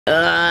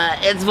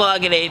It's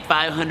vlogging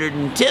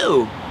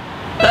 8502.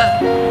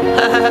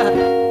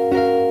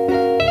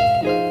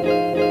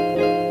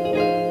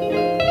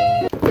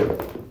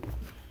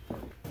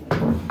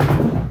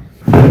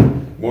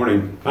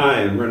 Morning.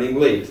 Hi, I'm running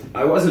late.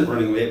 I wasn't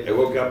running late. I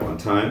woke up on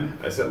time.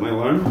 I set my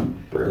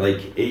alarm for like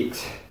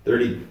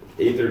 8:30,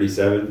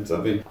 8:37,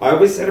 something. I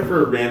always set it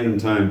for a random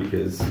time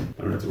because, I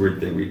don't know, it's a weird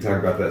thing. We can talk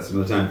about that some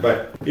other time.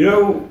 But, you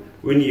know,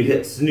 when you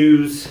hit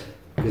snooze,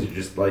 because you're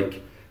just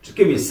like, just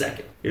give me a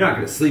second. You're not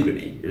going to sleep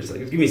any. You're just like,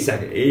 just give me a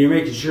second. And you're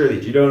making sure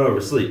that you don't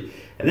oversleep.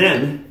 And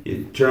then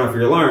you turn off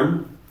your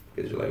alarm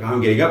because you're like, oh,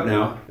 I'm getting up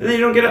now. And then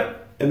you don't get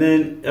up. And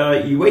then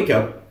you wake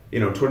up,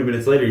 you know, 20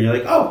 minutes later, and you're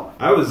like, oh,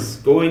 I was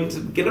going to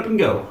get up and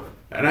go.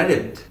 And I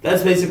didn't.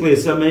 That's basically a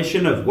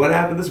summation of what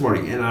happened this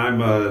morning. And I'm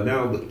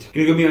now late.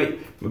 Gonna go meet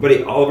my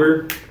buddy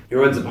Oliver. He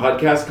runs a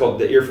podcast called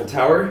The Earful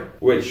Tower,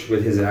 which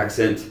with his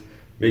accent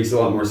makes a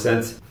lot more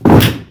sense.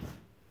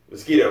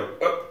 Mosquito.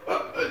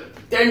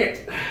 Dang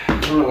it. I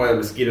don't know why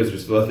mosquitoes are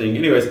still a thing.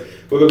 Anyways,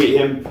 we'll go meet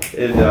him,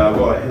 and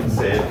we'll let him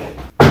say it.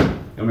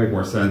 It'll make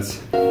more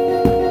sense.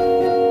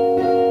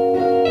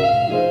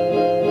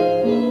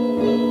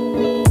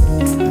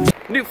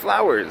 New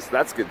flowers.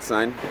 That's a good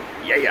sign.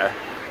 Yeah.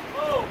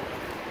 Whoa.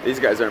 These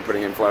guys aren't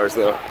putting in flowers,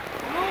 though.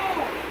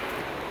 Whoa.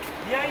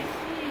 Yeah, I see.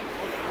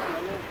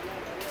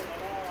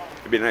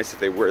 It'd be nice if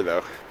they were,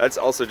 though. That's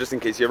also just in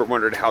case you ever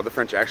wondered how the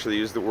French actually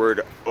use the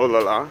word oh la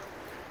la.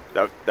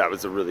 That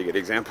was a really good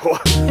example.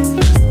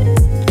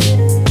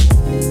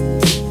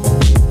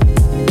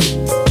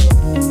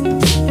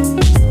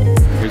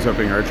 Here's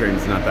hoping our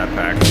train's not that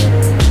packed.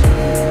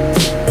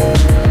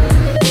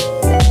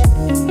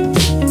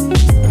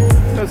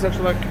 No such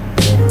luck.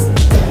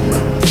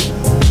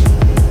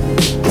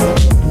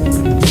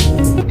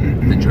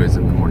 The joys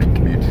of the morning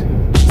commute.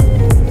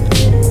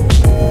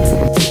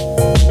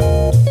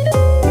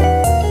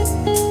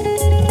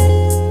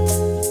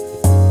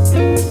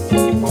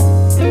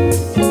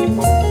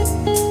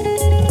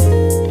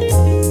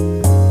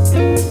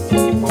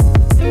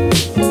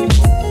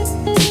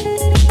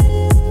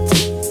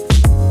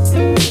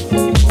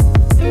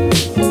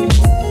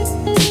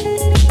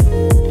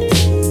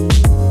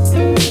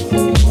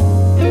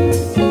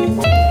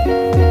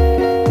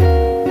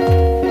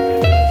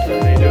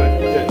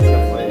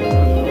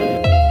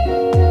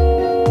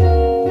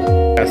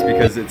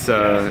 Because it's,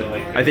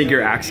 I think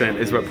your accent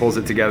is what pulls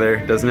it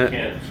together, doesn't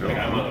it?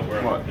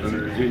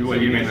 What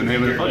do you mean, the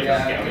name of the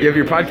podcast? You have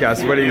your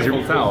podcast. What is your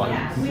Earful Tower?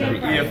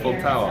 The Earful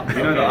Tower.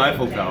 You know the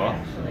Eiffel Tower?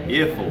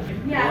 Earful.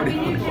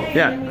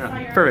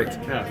 Yeah, perfect.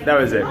 That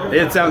was it.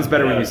 It sounds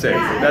better when you say it.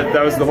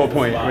 That was the whole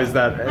point, was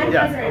that,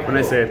 yeah, when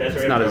I say it,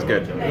 it's not as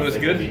good. It was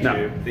good?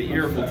 No. The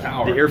Earful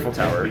Tower. The Earful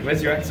Tower.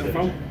 Where's your accent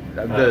from?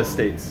 The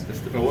States.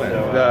 Where?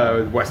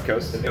 The West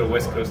Coast. The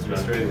West Coast of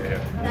Australia.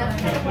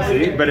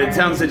 See? But it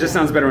just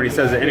sounds better when he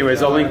says it.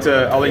 Anyways, I'll link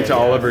to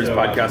Oliver's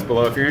podcast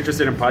below. If you're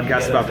interested in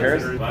podcasts about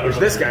Paris, which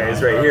this guy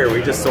is right here,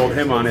 we just sold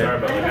him on it.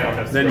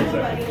 Then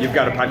you've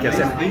got a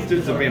podcast. These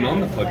dudes have been on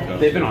the podcast.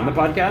 They've been on the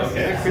podcast?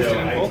 Yeah, Christian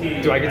and Paul.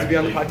 Do I get to be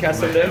on the podcast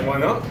someday? Why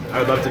not? I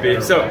would love to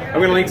be. So I'm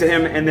going to link to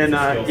him, and then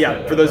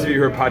yeah, for those of you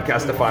who are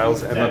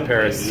podcastophiles and love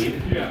Paris,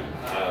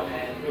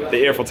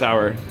 the Eiffel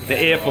Tower.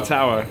 The Eiffel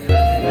Tower.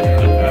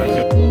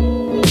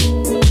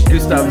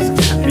 Gustav's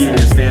meeting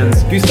his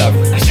fans. Gustav.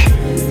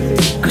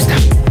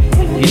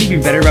 You need to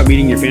be better about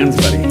meeting your fans,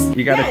 buddy.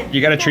 You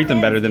gotta treat them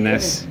better than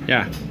this.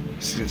 Yeah.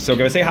 So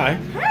go say hi.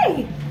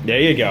 Hi.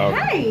 There you go.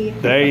 Hi.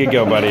 There you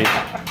go, buddy.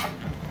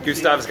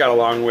 Gustav's got a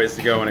long ways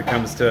to go when it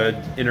comes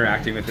to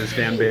interacting with his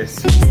fan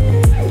base. It's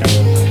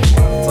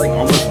like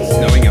almost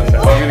snowing outside.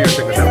 I'm gonna go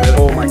check this out.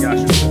 Oh my gosh,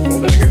 it's so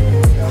cold out here.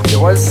 It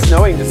was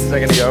snowing just a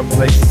second ago.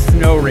 Like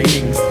snow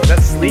raining. Is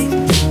that sleet?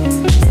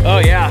 Oh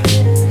yeah.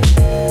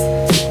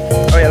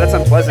 Oh yeah, that's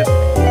unpleasant.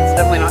 It's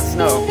definitely not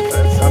snow,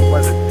 but it's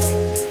unpleasant.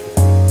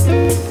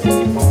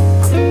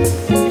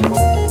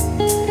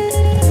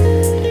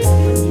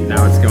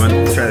 Now it's going.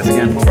 Let's try this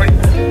again.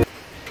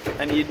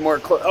 I need more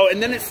clothes. Oh,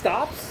 and then it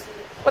stops?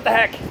 What the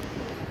heck?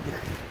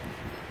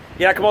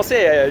 Il a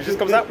commencé, juste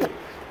comme ça.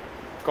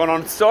 Quand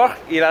on sort,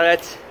 il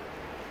arrête.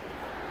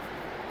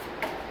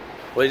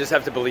 Well, you just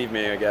have to believe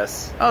me, I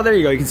guess. Oh, there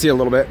you go. You can see a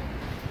little bit.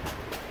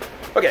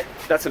 Okay,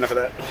 that's enough of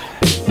that.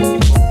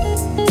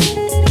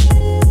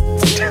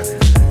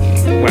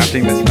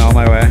 Wafting the smell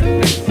my way.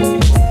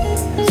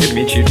 It's good to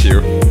meet you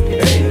too.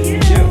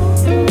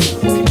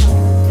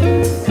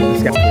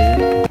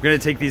 We're gonna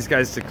take these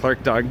guys to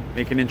Clark Dog,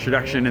 make an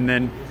introduction, and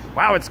then,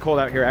 wow, it's cold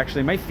out here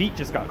actually. My feet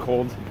just got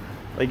cold.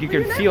 Like you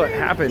can feel it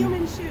happen.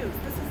 Human shoes.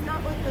 This is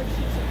not what the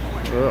shoes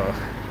are for. Ugh.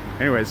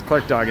 Anyways,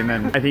 Clark Dog, and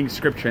then I think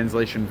script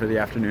translation for the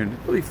afternoon.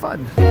 It'll be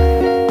fun.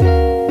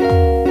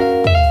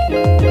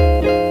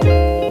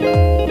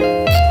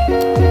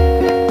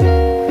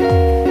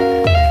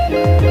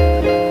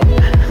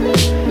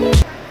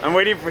 I'm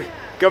waiting for,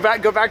 go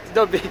back to,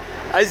 don't be,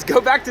 I just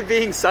go back to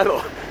being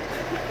subtle.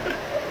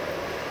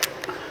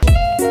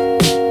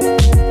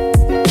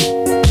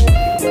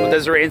 Look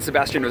Desiree and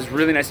Sebastian, it was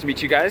really nice to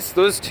meet you guys.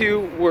 Those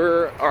two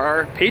were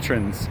our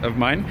patrons of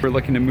mine. We're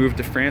looking to move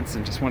to France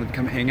and just wanted to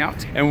come hang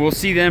out. And we'll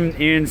see them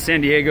in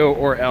San Diego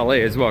or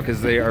LA as well,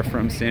 because they are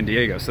from San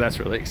Diego, so that's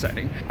really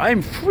exciting.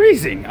 I'm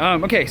freezing.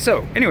 Okay,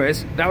 so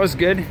anyways, that was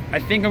good. I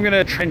think I'm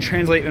gonna try and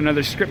translate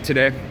another script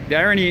today. The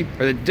irony,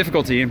 or the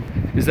difficulty,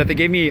 is that they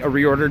gave me a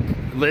reordered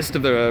list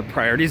of the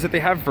priorities that they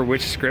have for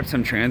which scripts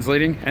I'm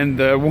translating, and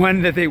the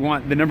one that they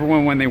want, the number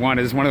one they want,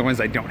 is one of the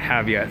ones I don't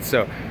have yet.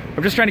 So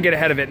I'm just trying to get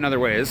ahead of it in other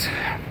ways.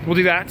 We'll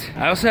do that.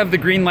 I also have the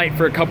green light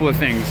for a couple of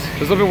things. I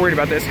was a little bit worried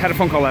about this, had a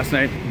phone call last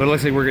night, but it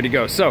looks like we're good to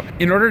go. So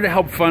in order to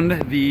help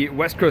fund the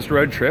West Coast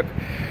road trip,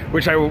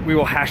 which we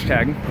will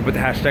hashtag, I'll put the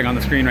hashtag on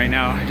the screen right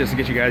now just to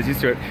get you guys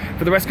used to it.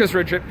 For the West Coast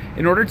road trip,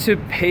 in order to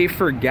pay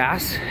for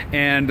gas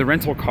and the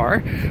rental car,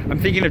 I'm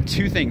thinking of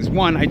two things.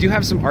 One, I do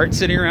have some art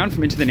sitting around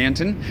from Into the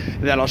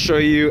Nanton that I'll show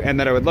you and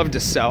that I would love to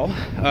sell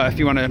if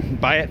you want to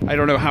buy it. I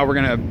don't know how we're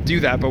gonna do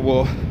that, but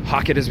we'll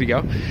hawk it as we go.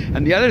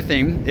 And the other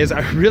thing is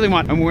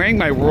I'm wearing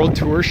my World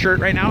Tour shirt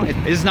right now. It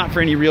is not for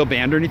any real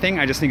band or anything.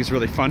 I just think it's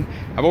really fun.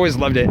 I've always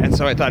loved it, and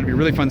so I thought it'd be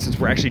really fun, since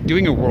we're actually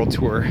doing a world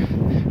tour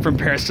from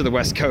Paris to the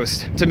West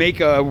Coast, to make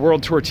a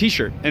world tour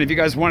t-shirt. And if you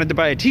guys wanted to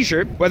buy a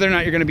t-shirt, whether or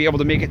not you're gonna be able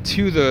to make it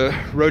to the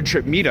road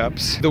trip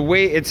meetups, the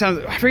way it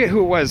sounds, I forget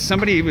who it was,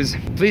 somebody was,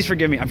 please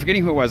forgive me, I'm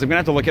forgetting who it was, I'm gonna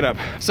have to look it up.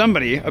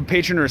 Somebody, a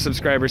patron or a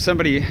subscriber,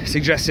 somebody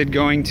suggested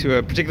going to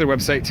a particular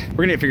website.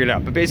 We're gonna get it figured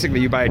out, but basically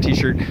you buy a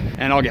t-shirt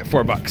and I'll get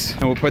 $4,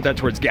 and we'll put that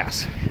towards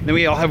gas. And then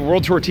we all have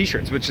world tour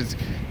t-shirts, which is,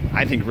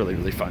 I think, really,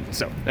 really fun.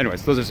 So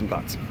anyways, those are some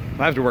thoughts.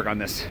 I have to work on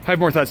this. I have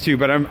more thoughts too,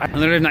 but I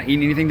literally have not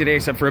eaten anything today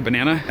except for a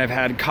banana. I've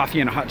had coffee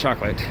and a hot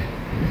chocolate.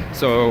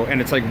 So, and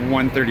it's like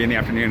 1:30 in the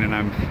afternoon and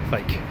I'm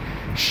like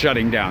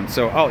shutting down.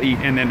 So I'll eat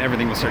and then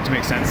everything will start to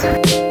make sense.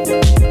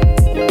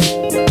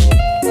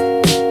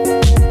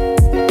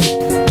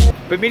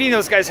 But meeting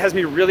those guys has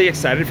me really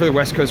excited for the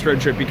West Coast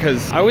road trip,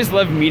 because I always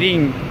love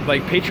meeting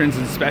like patrons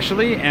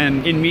especially,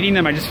 and in meeting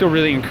them I just feel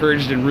really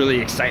encouraged and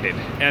really excited.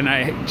 And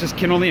I just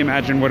can only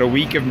imagine what a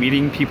week of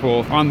meeting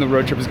people on the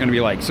road trip is gonna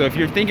be like. So if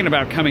you're thinking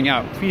about coming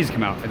out, please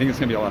come out. I think it's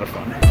gonna be a lot of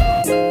fun.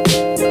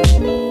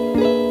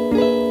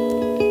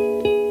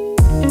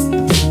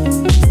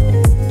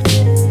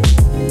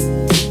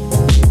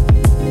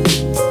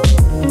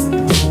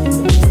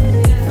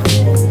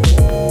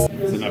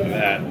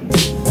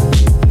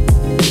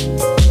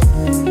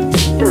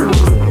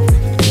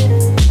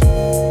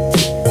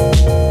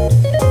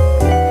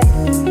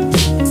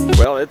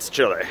 It's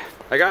chilly.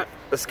 I got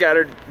a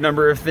scattered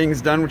number of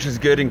things done, which is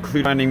good,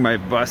 including finding my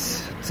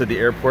bus to the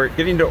airport.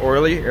 Getting to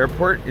Orly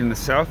Airport in the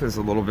south is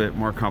a little bit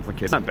more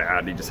complicated. It's not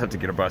bad, you just have to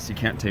get a bus. You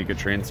can't take a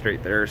train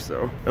straight there,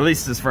 so at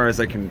least as far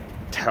as I can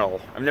tell.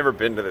 I've never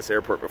been to this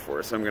airport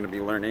before, so I'm gonna be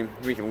learning.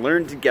 We can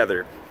learn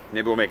together.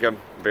 Maybe we'll make a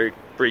very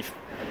brief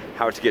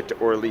how to get to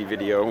Orly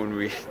video when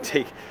we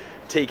take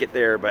it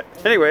there. But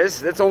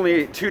anyways, that's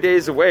only 2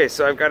 days away,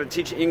 so I've got to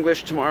teach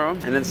English tomorrow,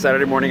 and then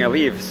Saturday morning I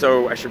leave.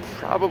 So I should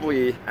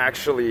probably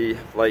actually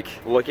like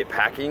look at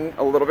packing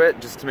a little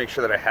bit just to make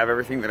sure that I have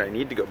everything that I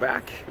need to go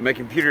back. And my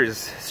computer is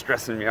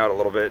stressing me out a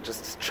little bit,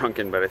 just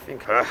chunking, but I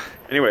think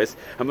anyways,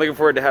 I'm looking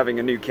forward to having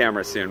a new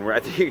camera soon, where I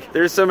think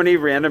there's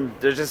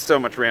just so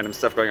much random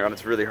stuff going on,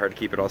 it's really hard to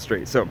keep it all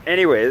straight. So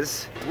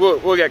anyways,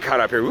 we'll get caught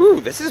up here. Ooh,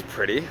 this is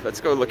pretty.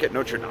 Let's go look at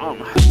Notre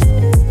Dame.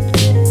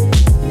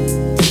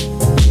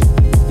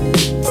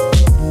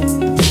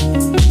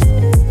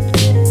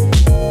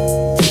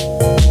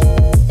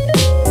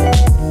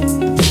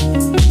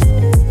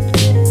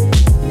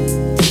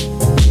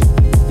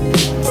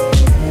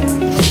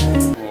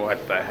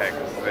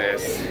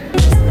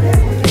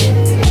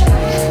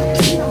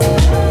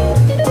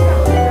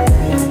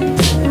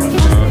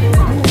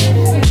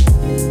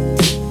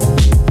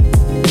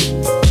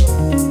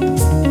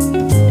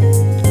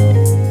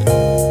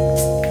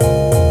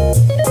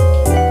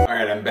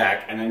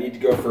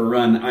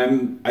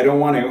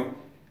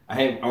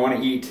 I want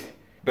to eat,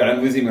 but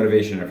I'm losing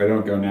motivation. If I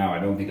don't go now, I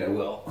don't think I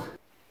will.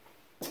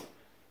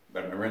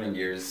 But my running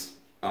gear's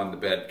on the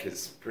bed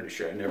because pretty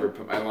sure I never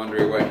put my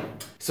laundry away.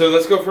 So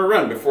let's go for a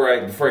run before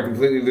I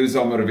completely lose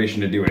all motivation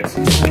to do it.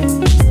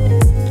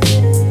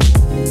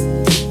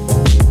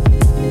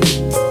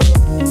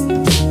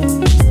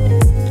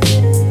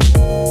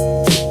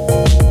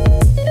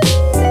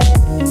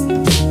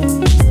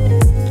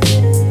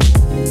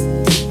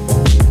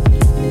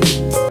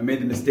 I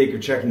made the mistake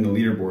of checking the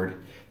leaderboard.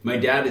 My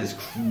dad is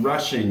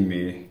crushing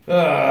me.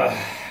 I'm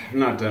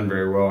not done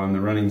very well on the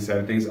running side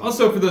of things.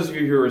 Also, for those of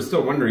you who are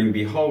still wondering,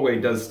 the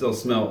hallway does still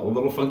smell a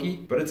little funky,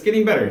 but it's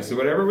getting better. So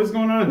whatever was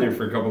going on in there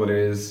for a couple of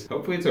days,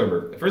 hopefully it's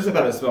over. At first I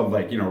thought it smelled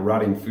like,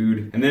 rotting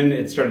food. And then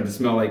it started to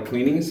smell like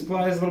cleaning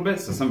supplies a little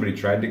bit. So somebody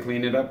tried to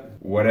clean it up,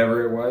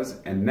 whatever it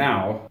was. And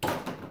now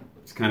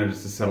it's kind of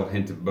just a subtle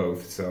hint of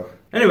both. So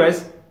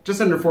anyways, just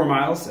under 4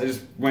 miles. I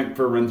just went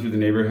for a run through the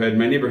neighborhood.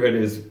 My neighborhood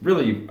is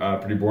really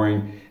pretty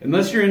boring,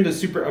 unless you're into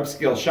super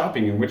upscale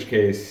shopping, in which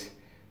case,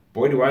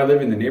 boy, do I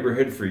live in the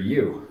neighborhood for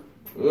you.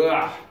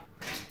 Ugh.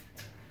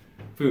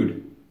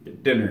 Food,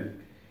 dinner,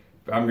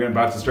 I'm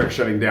about to start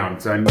shutting down,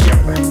 so I'm...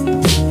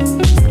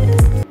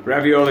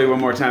 Ravioli one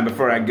more time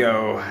before I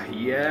go.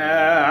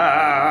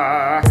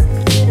 Yeah.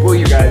 Well,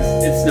 you guys,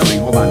 it's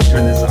snowing. Hold on,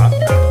 turn this off.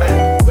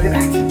 Look at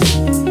that.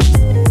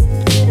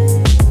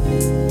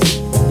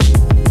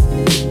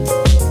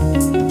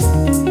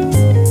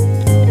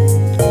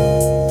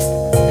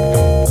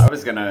 I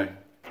was gonna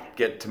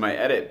get to my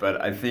edit,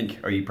 but I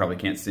think, oh, you probably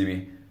can't see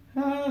me.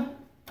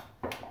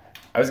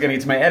 I was gonna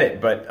get to my edit,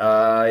 but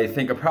I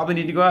think I probably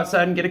need to go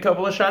outside and get a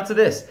couple of shots of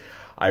this.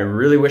 I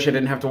really wish I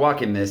didn't have to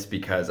walk in this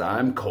because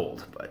I'm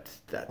cold, but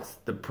that's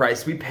the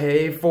price we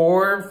pay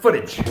for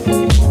footage.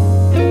 The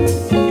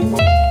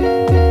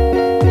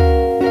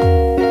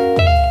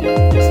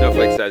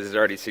snowflake size is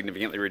already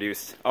significantly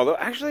reduced. Although,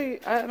 actually,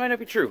 it might not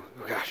be true.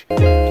 Oh gosh. Pour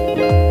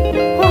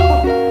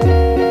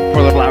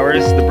the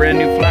flowers, the brand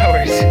new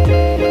flowers.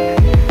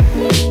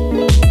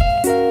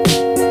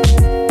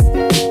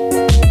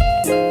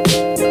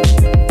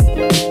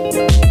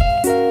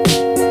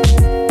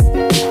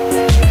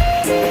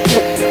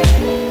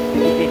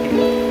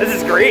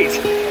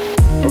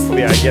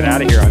 Hopefully I get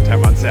out of here on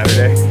time on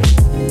Saturday.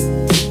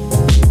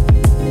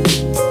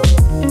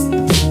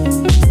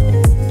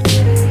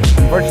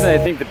 Unfortunately, I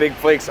think the big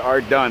flakes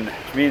are done,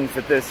 which means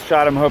that this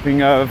shot I'm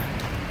hoping of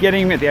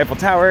getting at the Eiffel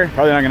Tower,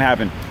 probably not gonna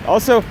happen.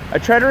 Also, I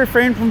try to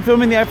refrain from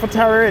filming the Eiffel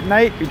Tower at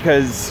night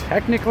because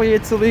technically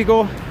it's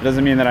illegal. It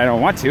doesn't mean that I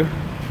don't want to.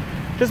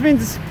 It just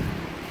means it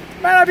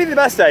might not be the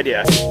best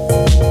idea.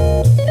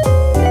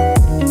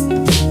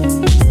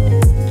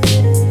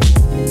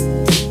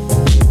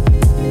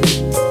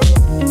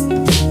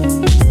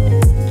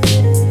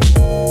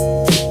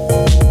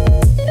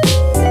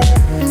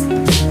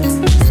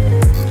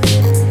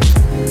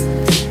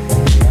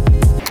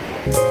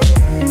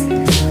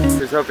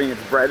 Hoping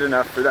it's bright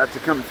enough for that to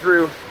come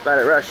through, but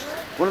I rushed.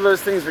 One of those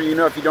things where you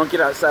know if you don't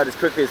get outside as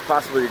quickly as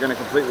possible, you're gonna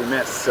completely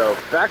miss. So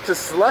back to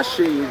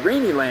slushy,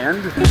 rainy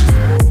land.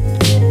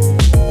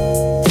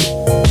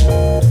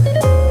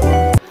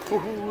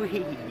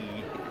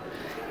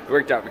 It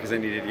worked out because I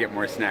needed to get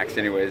more snacks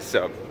anyways,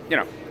 so, you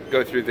know,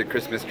 go through the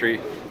Christmas tree,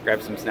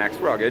 grab some snacks,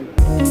 we're all good.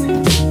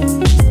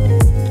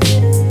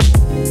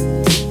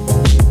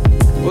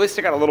 Well, at least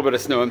I got a little bit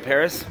of snow in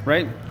Paris,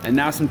 right? And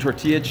now some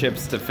tortilla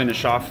chips to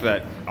finish off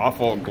that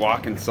awful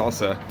guac and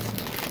salsa.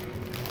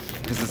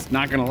 Because it's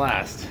not gonna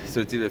last. So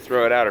it's either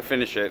throw it out or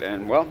finish it,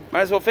 and well,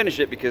 might as well finish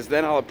it because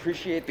then I'll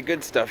appreciate the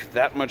good stuff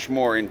that much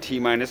more in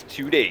T-minus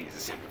 2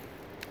 days.